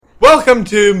Welcome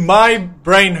to My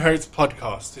Brain Hurts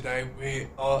podcast. Today we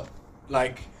are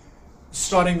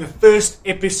starting the first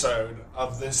episode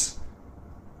of this,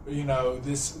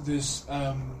 this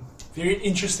very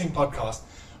interesting podcast.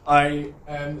 I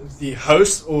am the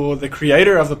host or the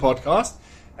creator of the podcast,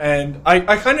 and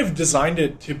I kind of designed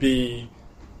it to be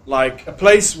like a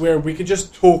place where we could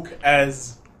just talk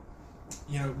as,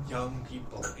 young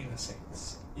people in a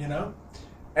sense,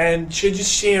 and should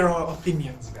just share our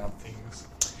opinions about things.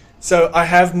 So I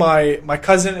have my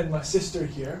cousin and my sister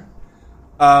here.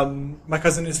 My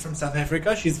cousin is from South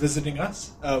Africa. She's visiting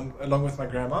us, along with my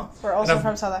grandma. We're also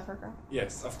from South Africa.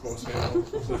 Yes, of course. We're all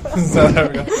from South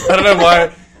Africa. I don't know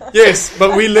why. Yes,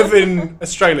 but we live in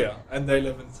Australia, and they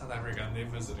live in South Africa, and they're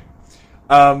visiting.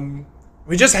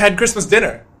 We just had Christmas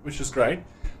dinner, which was great.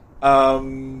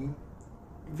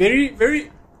 Very,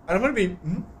 very... I don't want to be...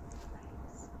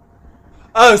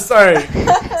 Oh, sorry.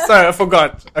 Sorry, I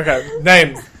forgot. Okay,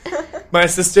 names. My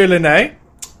sister Lene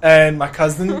and my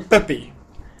cousin Eppi.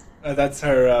 That's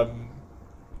her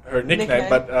nickname,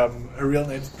 but her real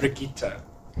name's Brigitte.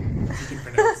 You can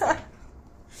pronounce that.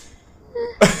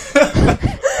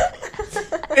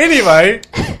 Anyway,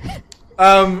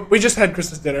 we just had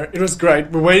Christmas dinner. It was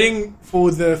great. We're waiting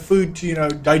for the food to,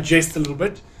 digest a little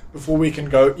bit before we can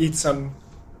go eat some,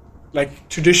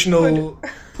 traditional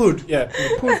food. Yeah,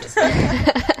 food.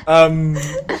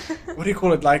 What do you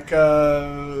call it?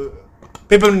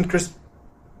 Peppermint crisp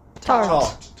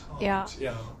tart. Yeah.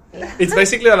 It's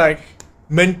basically like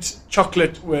mint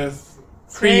chocolate with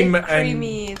cream Very and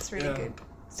creamy. It's really good.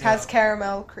 It has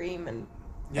caramel, cream, and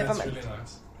peppermint.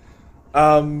 It's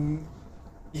really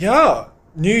nice.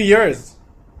 New Year's,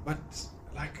 but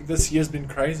this year's been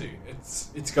crazy.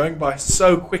 It's going by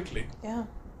so quickly. Yeah.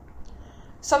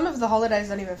 Some of the holidays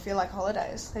don't even feel like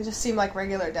holidays. They just seem like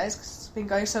regular days because it's been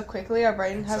going so quickly. Our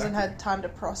brain hasn't had time to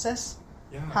process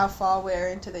how far we're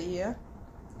into the year.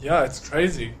 Yeah, it's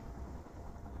crazy.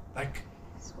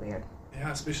 It's weird.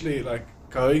 Yeah, especially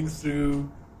going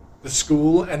through the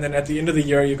school, and then at the end of the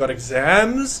year you got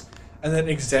exams, and then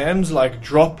exams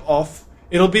drop off.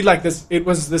 It'll be like this. It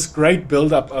was this great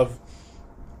build-up of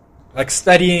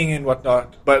studying and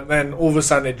whatnot, but then all of a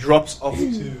sudden it drops off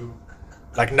to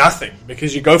nothing,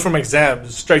 because you go from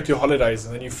exams straight to holidays,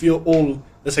 and then you feel all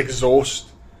this exhaust,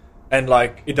 and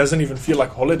it doesn't even feel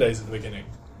like holidays at the beginning.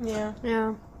 Yeah.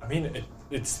 I mean,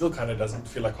 it still kind of doesn't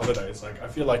feel like holidays. I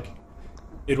feel like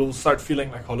it'll start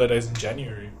feeling like holidays in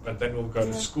January, but then we'll go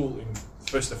to school in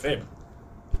 1st of Feb.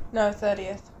 No,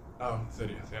 30th. Oh,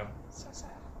 30th, yeah. So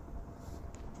sad.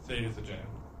 30th of Jan.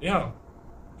 Yeah.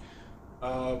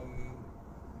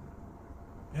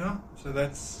 So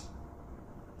that's...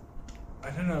 I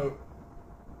don't know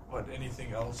what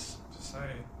anything else to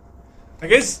say. I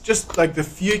guess just the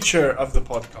future of the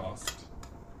podcast.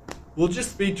 We'll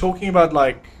just be talking about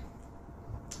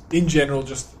in general,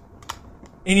 just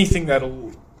anything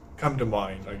that'll come to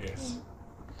mind, I guess.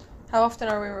 How often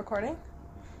are we recording?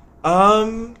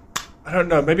 I don't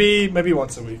know. Maybe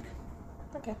once a week.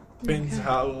 Okay. Depends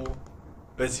how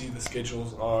busy the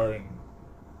schedules are, and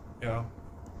yeah.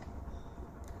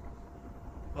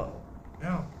 Well,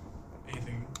 yeah.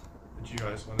 Anything that you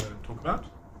guys want to talk about?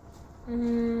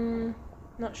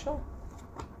 Not sure.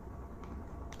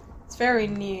 It's very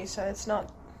new, so it's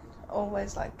not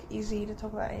always easy to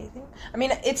talk about anything. I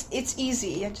mean, it's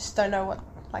easy. I just don't know what.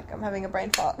 I'm having a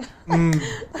brain fart.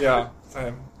 Yeah,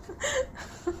 same.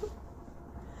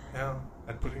 Yeah,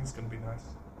 that pudding's gonna be nice.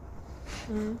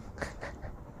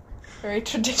 Very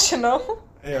traditional.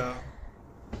 Yeah.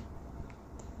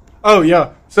 Oh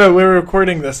yeah. So we're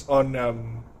recording this on.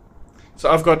 So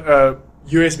I've got a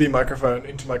USB microphone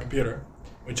into my computer,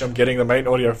 which I'm getting the main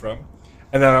audio from,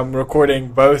 and then I'm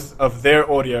recording both of their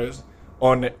audios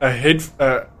on a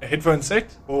headphone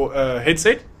set or a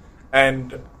headset,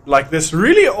 and this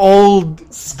really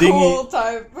old School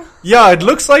type. Yeah, it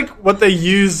looks like what they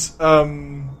use. What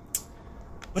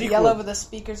do you yell call it? over the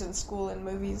speakers in school and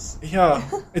movies. Yeah,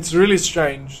 it's really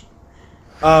strange.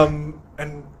 And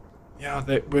yeah,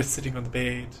 we're sitting on the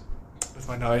bed with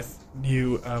my nice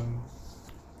new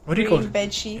what do you call it? Green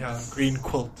bed sheets. Yeah, green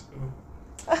quilt.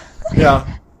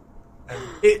 Yeah. And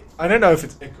I don't know if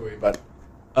it's echoey, but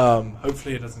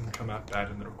hopefully it doesn't come out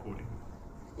bad in the recording.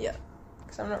 Yeah,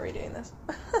 because I'm not redoing this.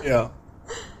 Yeah.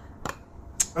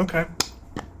 Okay.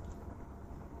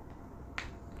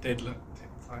 Deadline.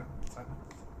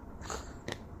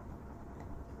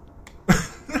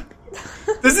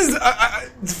 This is the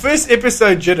first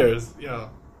episode jitters. Yeah.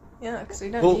 Yeah, because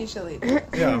we don't usually do it.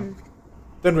 Yeah.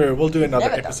 Don't worry, we'll do another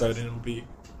Never episode and it'll be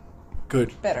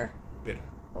good. Better.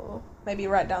 We'll maybe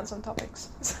write down some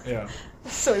topics. Yeah.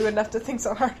 So we wouldn't have to think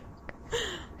so hard.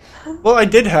 Well, I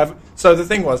did have... So the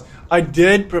thing was, I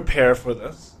did prepare for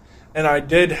this, and I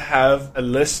did have a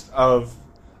list of...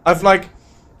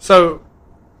 So,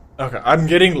 okay, I'm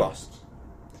getting lost.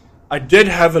 I did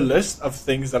have a list of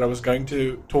things that I was going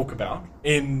to talk about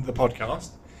in the podcast,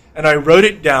 and I wrote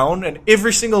it down, and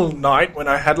every single night when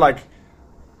I had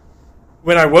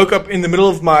when I woke up in the middle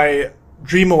of my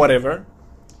dream or whatever,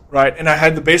 right, and I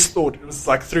had the best thought, it was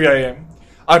 3 a.m.,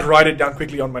 I'd write it down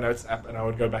quickly on my notes app, and I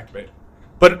would go back to bed.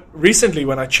 But recently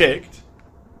when I checked,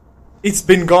 it's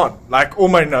been gone. All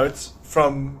my notes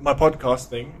from my podcast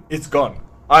thing, it's gone.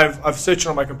 I've searched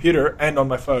on my computer and on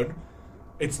my phone.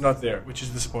 It's not there, which is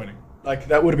disappointing.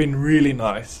 That would have been really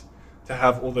nice to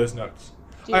have all those notes.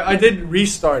 I did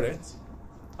restart it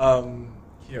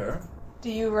here. Do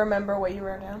you remember what you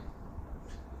wrote down?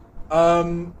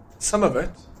 Some of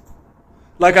it.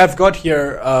 I've got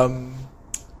here,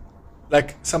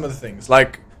 some of the things.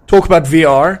 Talk about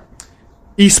VR,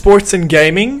 esports and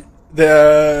gaming,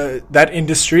 that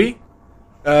industry,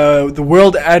 the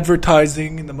world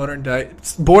advertising in the modern day.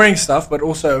 It's boring stuff, but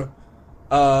also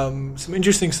some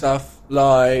interesting stuff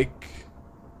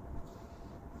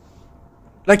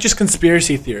just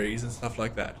conspiracy theories and stuff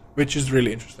like that, which is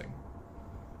really interesting.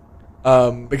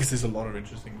 Because there's a lot of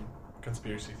interesting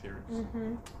conspiracy theories.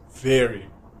 Mm-hmm. Very.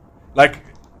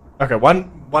 Okay,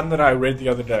 one that I read the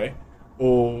other day,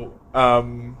 or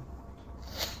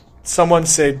someone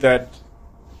said that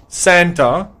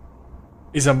Santa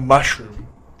is a mushroom.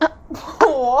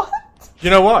 What? You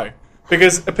know why?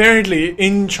 Because apparently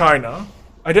in China,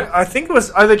 I think it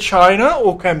was either China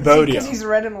or Cambodia. Because he's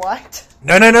red and white?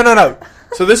 No.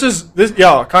 So this,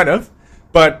 yeah, kind of.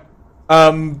 But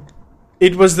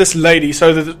it was this lady.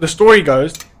 So the story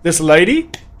goes, this lady,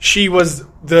 she was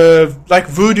the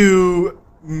voodoo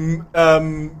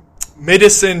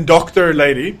medicine doctor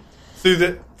lady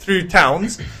through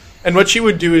towns. And what she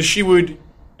would do is she would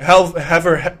have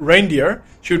her reindeer,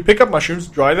 she would pick up mushrooms,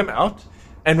 dry them out,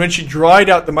 and when she dried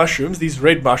out the mushrooms, these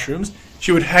red mushrooms,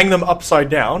 she would hang them upside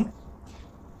down.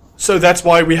 So that's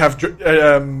why we have...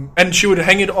 and she would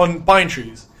hang it on pine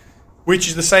trees, which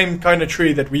is the same kind of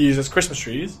tree that we use as Christmas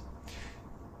trees.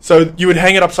 So you would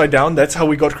hang it upside down. That's how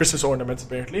we got Christmas ornaments,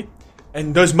 apparently.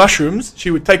 And those mushrooms,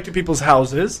 she would take to people's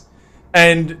houses.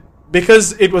 And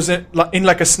because it was in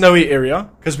a snowy area,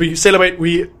 because we celebrate...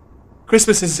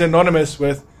 Christmas is synonymous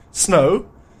with snow.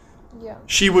 Yeah.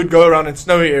 She would go around in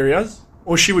snowy areas,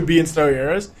 or she would be in snowy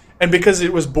areas, and because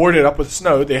it was boarded up with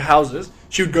snow, their houses,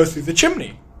 she would go through the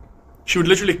chimney. She would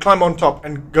literally climb on top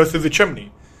and go through the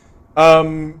chimney.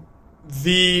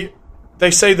 They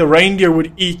say the reindeer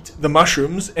would eat the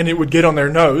mushrooms, and it would get on their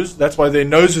nose. That's why their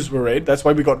noses were red. That's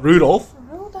why we got Rudolph.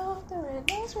 Rudolph the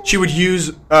red-nosed reindeer. She would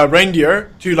use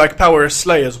reindeer to power a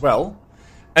sleigh as well.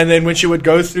 And then when she would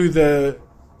go through the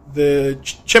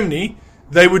chimney,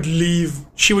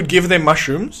 she would give them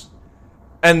mushrooms,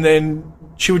 and then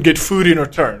she would get food in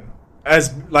return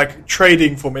as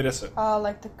trading for medicine. Oh,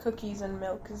 the cookies and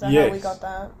milk. Is that how we got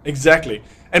that? Exactly.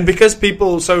 And because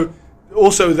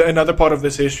another part of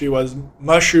this history was these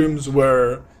mushrooms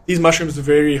were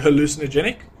very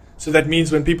hallucinogenic. So that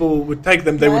means when people would take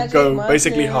them, they would go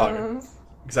basically high.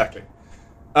 Exactly.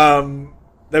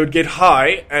 They would get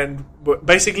high, and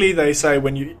basically they say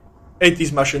when you ate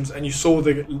these mushrooms and you saw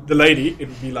the lady, it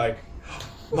would be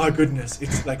my goodness,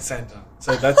 it's like Santa.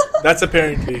 So that's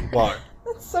apparently why.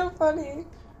 That's so funny.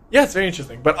 Yeah, it's very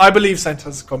interesting. But I believe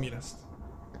Santa's communist.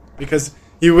 Because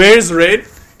he wears red,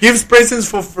 gives presents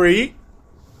for free,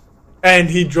 and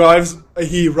he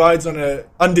rides on an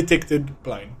undetected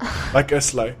plane. Like a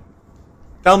sleigh.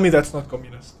 Tell me that's not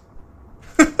communist.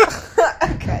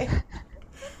 Okay.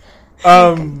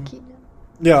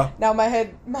 Yeah. Now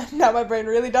my brain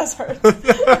really does hurt.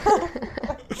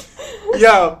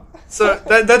 Yeah. So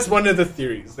that's one of the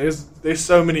theories. There's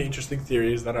so many interesting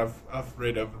theories that I've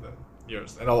read over the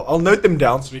years, and I'll note them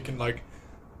down so we can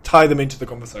tie them into the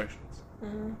conversations.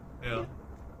 Mm. Yeah.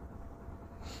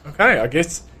 Okay, I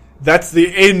guess that's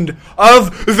the end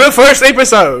of the first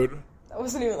episode. That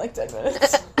wasn't even 10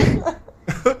 minutes.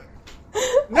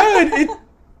 No,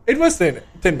 it was 10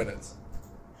 minutes.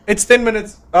 It's 10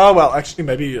 minutes. Oh, well, actually,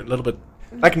 maybe a little bit.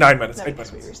 9 minutes, 8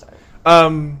 minutes.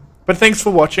 But thanks for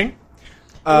watching.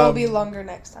 It will be longer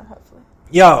next time, hopefully.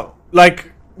 Yeah,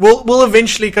 we'll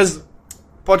eventually, because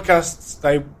podcasts,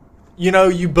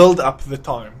 you build up the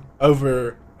time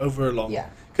over long. Yeah.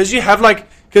 Because you have,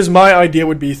 because my idea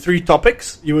would be 3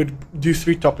 topics. You would do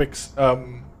 3 topics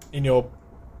in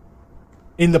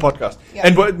the podcast. Yeah.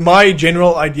 And what my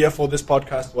general idea for this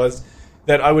podcast was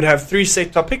that I would have 3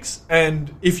 set topics,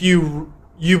 and if you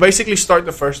basically start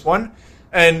the first one,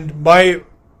 and my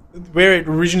where it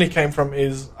originally came from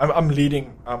is I'm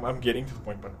leading. I'm getting to the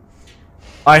point, but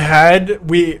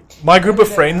my group of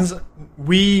friends.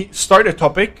 We start a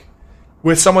topic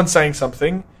with someone saying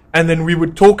something, and then we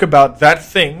would talk about that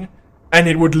thing, and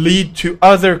it would lead to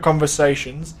other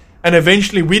conversations. And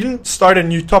eventually, we didn't start a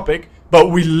new topic,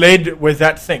 but we led with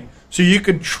that thing. So you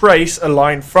could trace a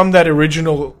line from that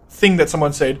original thing that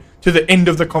someone said to the end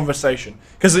of the conversation.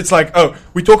 Because it's like, oh,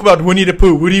 we talk about Winnie the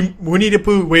Pooh. Winnie the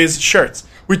Pooh wears shirts.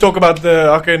 We talk about the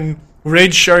fucking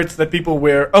red shirts that people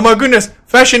wear. Oh my goodness,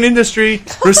 fashion industry,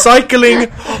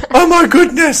 recycling. Oh my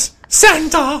goodness,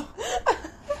 Santa.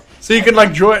 So you can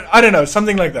like draw it, I don't know,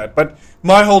 something like that. But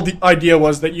my whole idea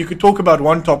was that you could talk about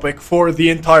one topic for the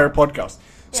entire podcast.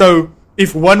 Yeah. So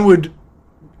if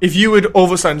you would all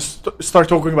of a sudden start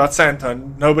talking about Santa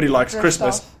and nobody likes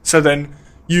Christmas, so then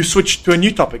you switch to a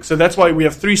new topic. So that's why we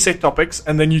have 3 set topics,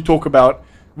 and then you talk about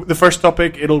the first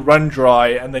topic, it'll run dry,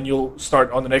 and then you'll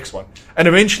start on the next one. And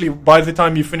eventually, by the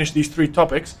time you finish these 3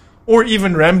 topics, or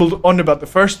even rambled on about the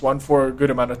first one for a good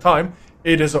amount of time,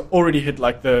 it has already hit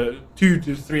like the 2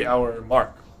 to 3 hour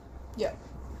mark. Yeah.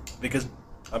 Because,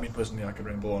 I mean, personally, I could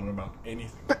ramble on about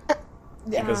anything.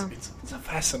 Yeah. Because it's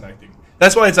fascinating.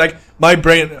 That's why it's like my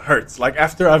brain hurts. Like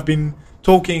after I've been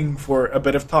talking for a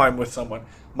bit of time with someone,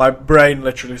 my brain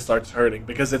literally starts hurting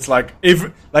because it's like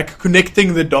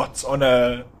connecting the dots on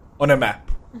a map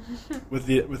with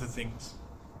the things.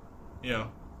 Yeah.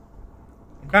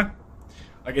 Okay.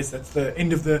 I guess that's the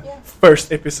end of the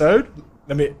first episode.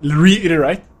 Let me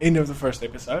reiterate: end of the first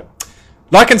episode.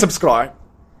 Like and subscribe.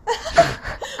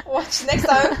 Watch next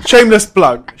time. Shameless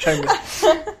plug. Shameless.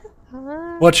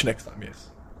 Watch next time. Yes.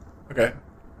 Okay.